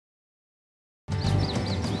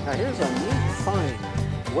Now here's a neat find.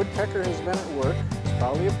 Woodpecker has been at work. It's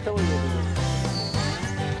probably a pileated.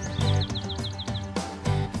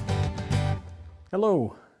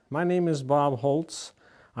 Hello, my name is Bob Holtz.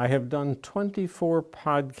 I have done 24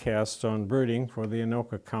 podcasts on birding for the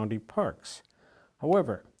Anoka County Parks.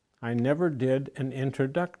 However, I never did an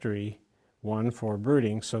introductory one for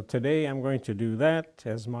birding, so today I'm going to do that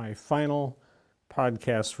as my final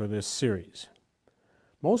podcast for this series.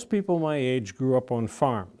 Most people my age grew up on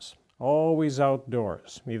farms, always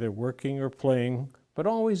outdoors, either working or playing, but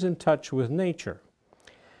always in touch with nature.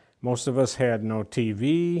 Most of us had no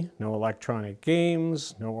TV, no electronic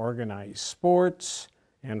games, no organized sports,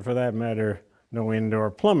 and for that matter, no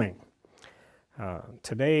indoor plumbing.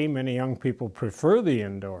 Today, many young people prefer the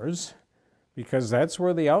indoors because that's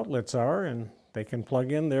where the outlets are and they can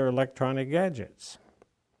plug in their electronic gadgets.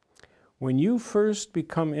 When you first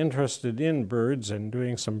become interested in birds and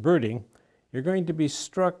doing some birding, you're going to be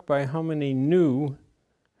struck by how many new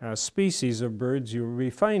species of birds you will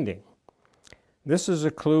be finding. This is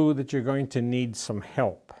a clue that you're going to need some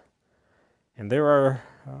help. And there are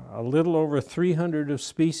a little over 300 of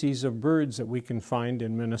species of birds that we can find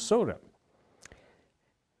in Minnesota.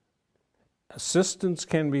 Assistance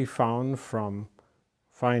can be found from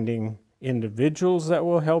finding individuals that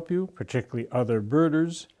will help you, particularly other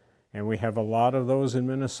birders, and we have a lot of those in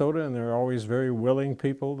Minnesota, and they're always very willing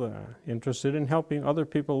people interested in helping other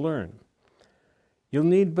people learn. You'll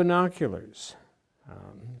need binoculars.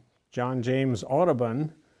 John James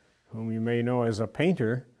Audubon, whom you may know as a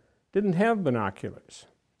painter, didn't have binoculars,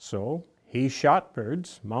 so he shot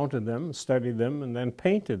birds, mounted them, studied them, and then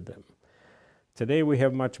painted them. Today we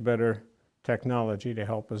have much better technology to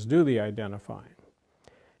help us do the identifying.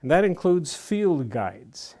 And that includes field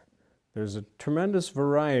guides. There's a tremendous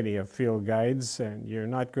variety of field guides, and you're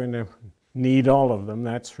not going to need all of them,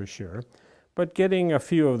 that's for sure. But getting a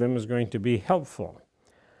few of them is going to be helpful.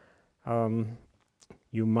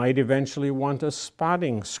 You might eventually want a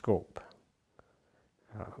spotting scope.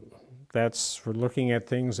 That's for looking at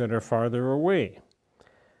things that are farther away.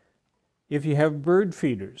 If you have bird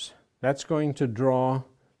feeders, that's going to draw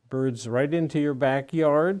birds right into your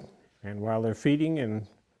backyard, and while they're feeding and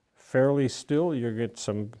fairly still, you'll get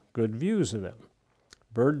some good views of them.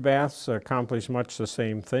 Bird baths accomplish much the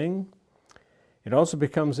same thing. It also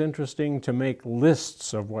becomes interesting to make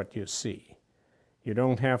lists of what you see. You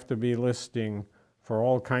don't have to be listing for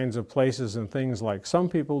all kinds of places and things like some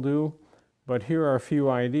people do, but here are a few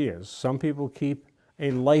ideas. Some people keep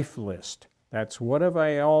a life list. That's what have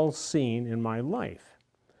I all seen in my life.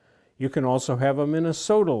 You can also have a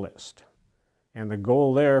Minnesota list. And the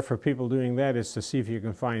goal there for people doing that is to see if you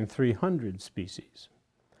can find 300 species.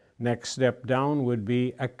 Next step down would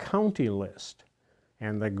be a county list.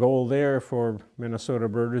 And the goal there for Minnesota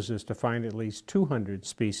birders is to find at least 200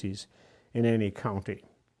 species in any county.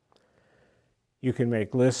 You can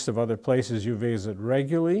make lists of other places you visit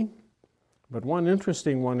regularly, but one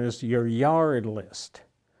interesting one is your yard list.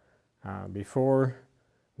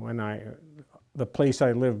 The place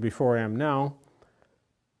I lived before I am now,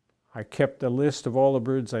 I kept a list of all the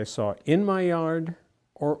birds I saw in my yard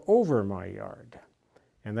or over my yard.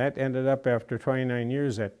 And that ended up after 29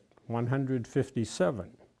 years at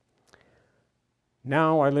 157.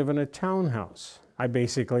 Now I live in a townhouse. I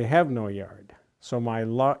basically have no yard. So my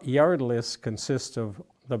yard list consists of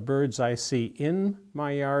the birds I see in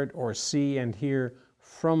my yard or see and hear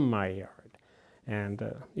from my yard. And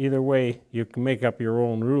either way, you can make up your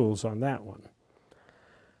own rules on that one.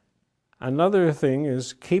 Another thing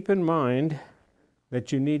is keep in mind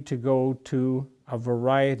that you need to go to a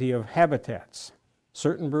variety of habitats.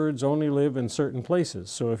 Certain birds only live in certain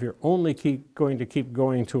places, so if you're only going to keep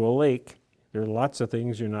going to a lake, there are lots of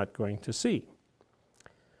things you're not going to see.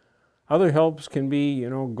 Other helps can be,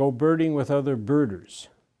 go birding with other birders.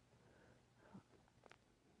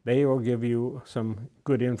 They will give you some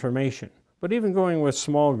good information, but even going with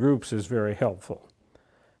small groups is very helpful.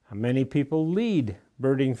 Many people lead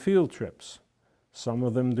birding field trips. Some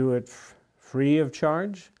of them do it free of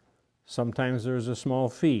charge. Sometimes there's a small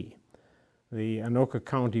fee. The Anoka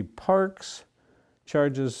County Parks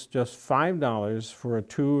charges just $5 for a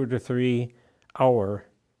 2 to 3 hour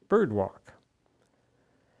bird walk.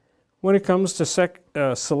 When it comes to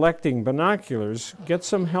selecting binoculars, get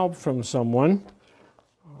some help from someone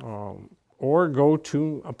or go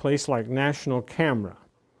to a place like National Camera,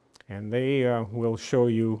 and they will show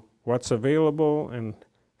you what's available and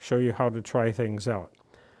show you how to try things out.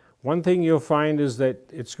 One thing you'll find is that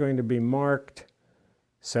it's going to be marked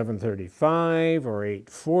 735 or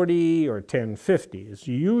 840 or 1050. It's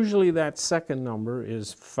usually that second number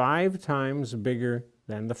is 5 times bigger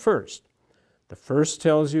than the first. The first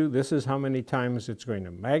tells you this is how many times it's going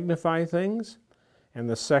to magnify things, and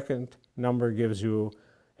the second number gives you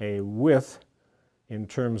a width in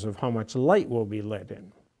terms of how much light will be let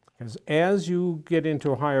in. Because as you get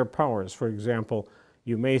into higher powers, for example,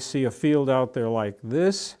 you may see a field out there like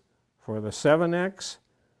this for the 7x,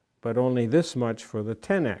 but only this much for the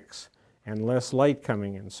 10x, and less light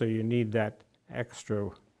coming in, so you need that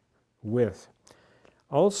extra width.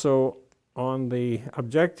 Also, on the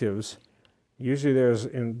objectives, usually there's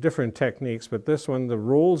in different techniques, but this one, the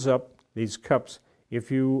rolls up, these cups,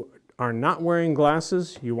 if you are not wearing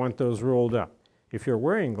glasses, you want those rolled up. If you're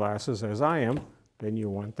wearing glasses, as I am, then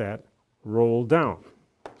you want that rolled down.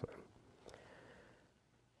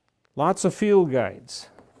 Lots of field guides.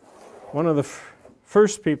 One of the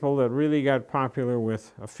first people that really got popular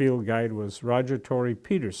with a field guide was Roger Torrey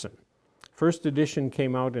Peterson. First edition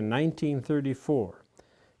came out in 1934,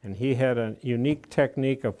 and he had a unique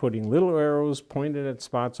technique of putting little arrows pointed at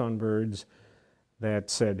spots on birds that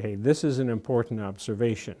said, hey, this is an important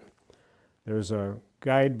observation. There's a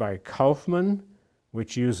guide by Kaufman,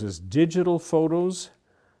 which uses digital photos.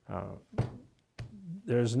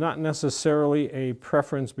 There's not necessarily a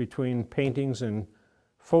preference between paintings and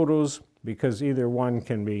photos because either one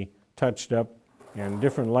can be touched up, and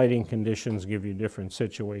different lighting conditions give you different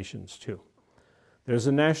situations too. There's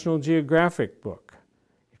a National Geographic book.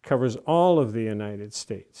 It covers all of the United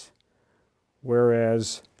States,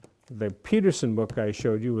 whereas the Peterson book I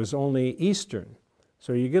showed you was only Eastern.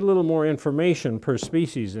 So you get a little more information per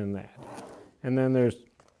species in that. And then there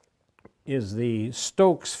is the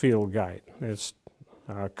Stokes Field Guide. There's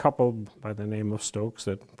a couple by the name of Stokes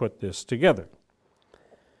that put this together.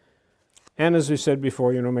 And as we said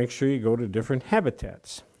before, make sure you go to different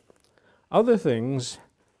habitats. Other things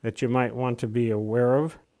that you might want to be aware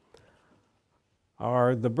of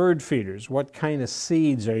are the bird feeders. What kind of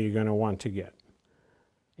seeds are you going to want to get?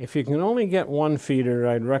 If you can only get one feeder,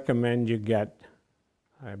 I'd recommend you get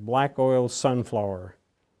a black oil sunflower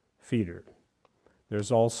feeder.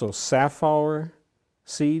 There's also safflower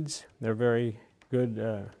seeds. They're very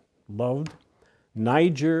good, loved.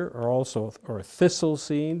 Niger or thistle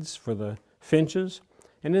seeds for the finches.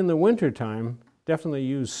 And in the wintertime, definitely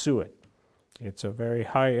use suet. It's a very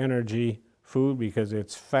high energy food because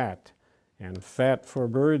it's fat. And fat for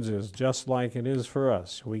birds is just like it is for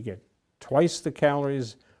us. We get twice the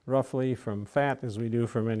calories roughly from fat as we do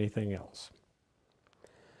from anything else.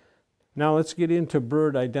 Now let's get into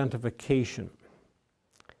bird identification.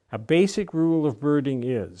 A basic rule of birding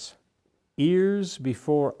is ears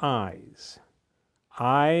before eyes,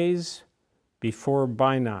 eyes before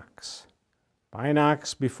binocs,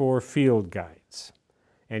 binocs before field guides.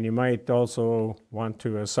 And you might also want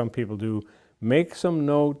to, as some people do, make some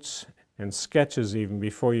notes and sketches even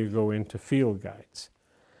before you go into field guides.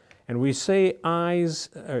 And we say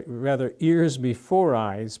ears before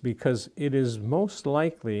eyes because it is most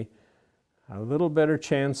likely a little better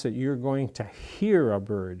chance that you're going to hear a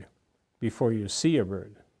bird before you see a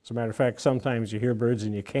bird. As a matter of fact, sometimes you hear birds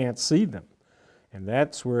and you can't see them. And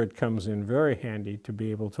that's where it comes in very handy to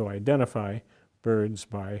be able to identify birds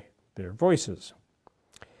by their voices.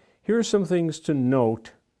 Here are some things to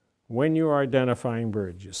note when you're identifying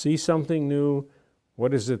birds. You see something new,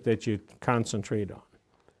 what is it that you concentrate on?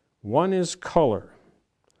 One is color.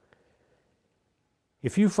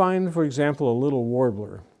 If you find, for example, a little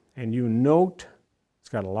warbler, and you note it's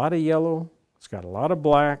got a lot of yellow, it's got a lot of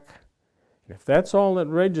black, and if that's all that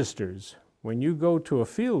registers, when you go to a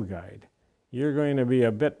field guide, you're going to be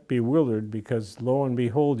a bit bewildered because lo and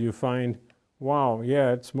behold you find, wow,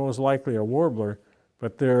 yeah, it's most likely a warbler,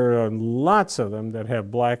 but there are lots of them that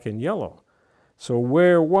have black and yellow. So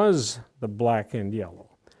where was the black and yellow?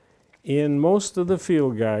 In most of the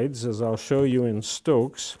field guides, as I'll show you in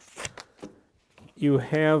Stokes, you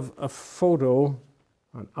have a photo,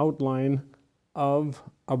 an outline of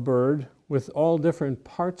a bird with all different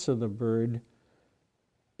parts of the bird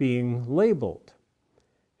being labeled.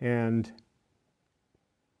 And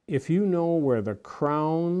if you know where the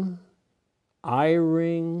crown, eye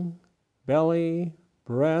ring, belly,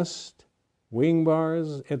 breast, wing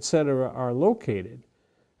bars, etc. are located,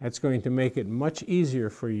 that's going to make it much easier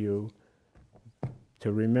for you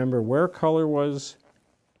to remember where color was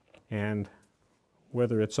and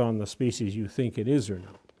whether it's on the species you think it is or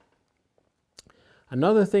not.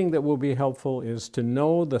 Another thing that will be helpful is to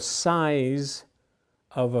know the size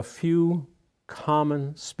of a few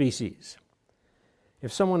common species.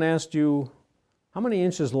 If someone asked you, how many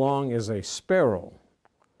inches long is a sparrow?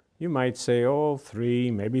 You might say, oh,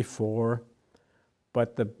 3, maybe 4.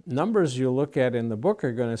 But the numbers you look at in the book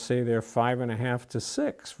are going to say they're 5.5 to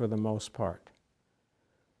 6 for the most part.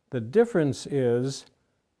 The difference is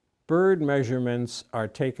bird measurements are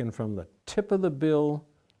taken from the tip of the bill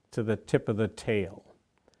to the tip of the tail.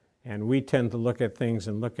 And we tend to look at things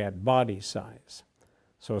and look at body size.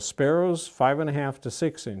 So sparrows, 5.5 to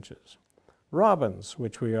 6 inches. Robins,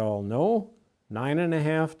 which we all know,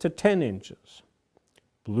 9.5 to 10 inches.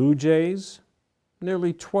 Blue jays,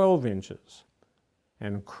 nearly 12 inches.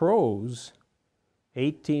 And crows,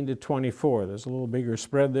 18 to 24. There's a little bigger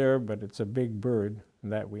spread there, but it's a big bird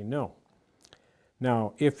that we know.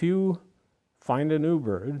 Now, if you find a new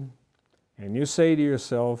bird and you say to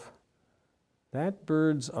yourself, that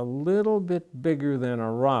bird's a little bit bigger than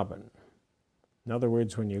a robin. In other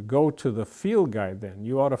words, when you go to the field guide then,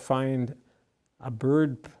 you ought to find a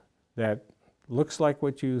bird that looks like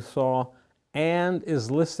what you saw and is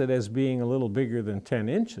listed as being a little bigger than 10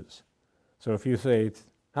 inches. So if you say,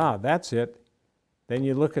 that's it, then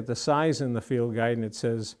you look at the size in the field guide and it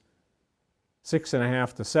says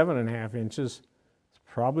 6.5 to 7.5 inches. It's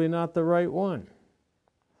probably not the right one.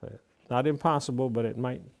 Not impossible, but it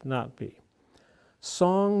might not be.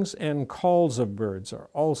 Songs and calls of birds are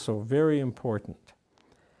also very important.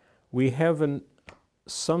 We have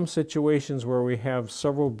some situations where we have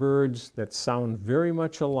several birds that sound very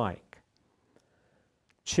much alike.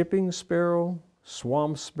 Chipping sparrow,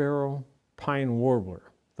 swamp sparrow, pine warbler.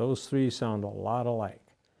 Those three sound a lot alike.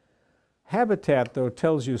 Habitat, though,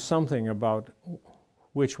 tells you something about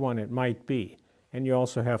which one it might be, and you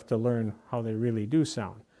also have to learn how they really do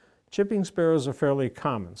sound. Chipping sparrows are fairly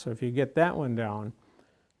common, so if you get that one down,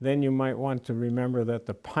 then you might want to remember that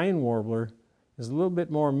the pine warbler is a little bit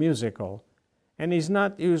more musical, and he's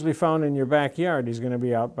not usually found in your backyard. He's going to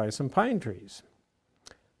be out by some pine trees.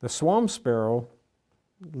 The swamp sparrow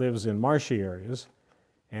lives in marshy areas,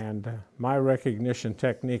 and my recognition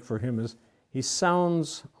technique for him is he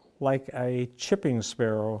sounds like a chipping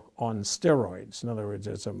sparrow on steroids. In other words,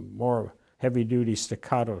 it's a more heavy-duty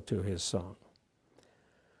staccato to his song.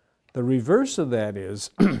 The reverse of that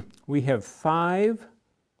is we have 5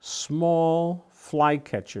 small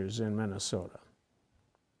flycatchers in Minnesota.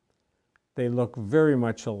 They look very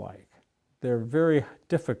much alike. They're very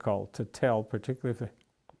difficult to tell, particularly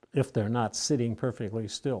if they're not sitting perfectly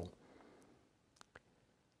still.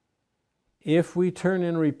 If we turn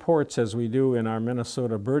in reports, as we do in our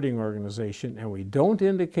Minnesota birding organization, and we don't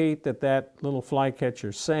indicate that that little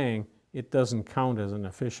flycatcher sang, it doesn't count as an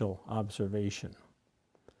official observation.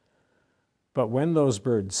 But when those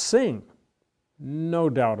birds sing, no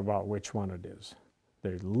doubt about which one it is.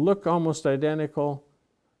 They look almost identical.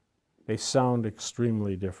 They sound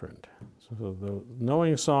extremely different. So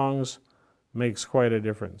knowing songs makes quite a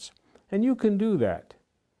difference. And you can do that.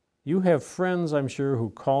 You have friends, I'm sure, who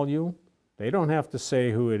call you. They don't have to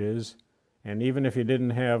say who it is. And even if you didn't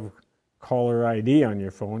have caller ID on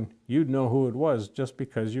your phone, you'd know who it was just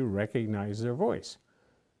because you recognize their voice.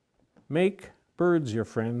 Make birds your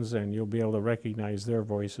friends, and you'll be able to recognize their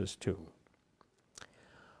voices too.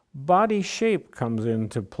 Body shape comes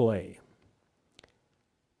into play.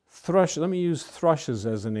 Let me use thrushes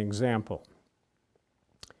as an example.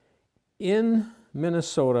 In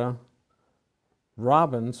Minnesota,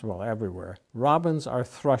 robins, well, everywhere, robins are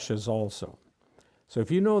thrushes also. So if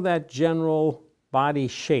you know that general body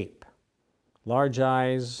shape, large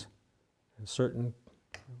eyes, a certain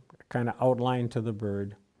kind of outline to the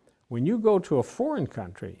bird, when you go to a foreign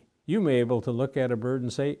country, you may be able to look at a bird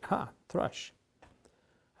and say, thrush.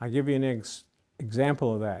 I'll give you an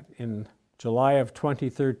example of that. In July of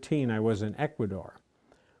 2013, I was in Ecuador.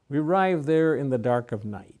 We arrived there in the dark of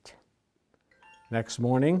night. Next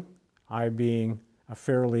morning, I being a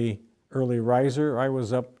fairly early riser, I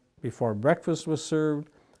was up before breakfast was served.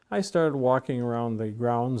 I started walking around the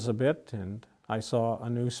grounds a bit, and I saw a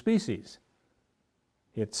new species.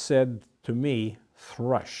 It said to me,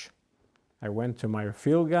 thrush. I went to my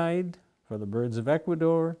field guide for the birds of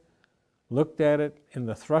Ecuador, looked at it in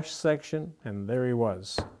the thrush section, and there he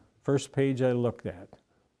was. First page I looked at,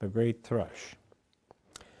 the great thrush.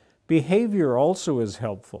 Behavior also is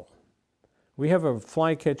helpful. We have a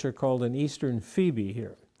flycatcher called an eastern phoebe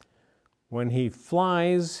here. When he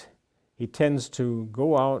flies, he tends to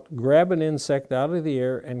go out, grab an insect out of the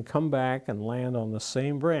air, and come back and land on the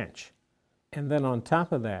same branch. And then on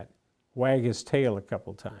top of that, wag his tail a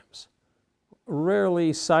couple times.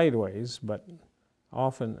 Rarely sideways, but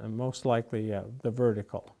often and most likely the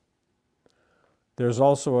vertical. There's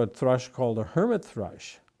also a thrush called a hermit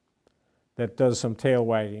thrush that does some tail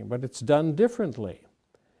wagging, but it's done differently.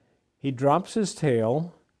 He drops his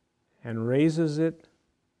tail and raises it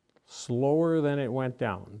slower than it went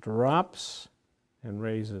down. Drops and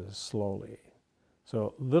raises slowly.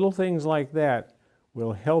 So little things like that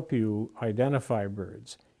will help you identify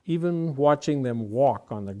birds. even watching them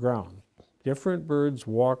walk on the ground. Different birds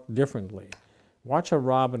walk differently. Watch a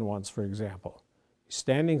robin once, for example.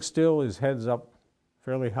 Standing still, his head's up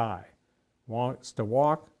fairly high. Wants to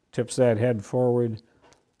walk, tips that head forward,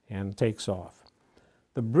 and takes off.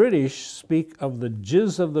 The British speak of the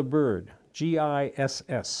giz of the bird,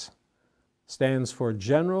 G-I-S-S, stands for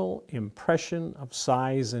General Impression of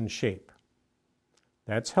Size and Shape.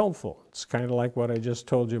 That's helpful. It's kind of like what I just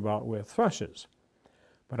told you about with thrushes.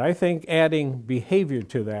 But I think adding behavior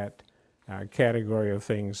to that category of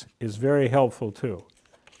things is very helpful too.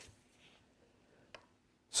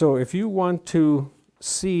 So if you want to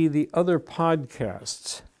see the other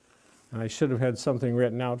podcasts, and I should have had something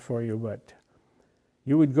written out for you, but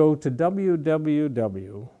you would go to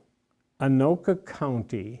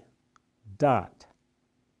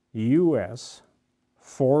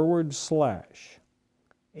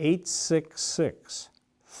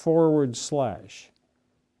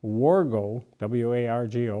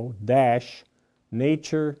W-A-R-G-O,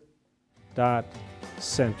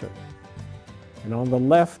 nature.center. And on the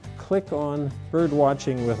left, click on Bird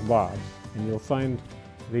Watching with Bob, and you'll find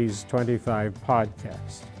these 25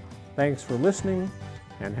 podcasts. Thanks for listening,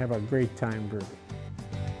 and have a great time birding.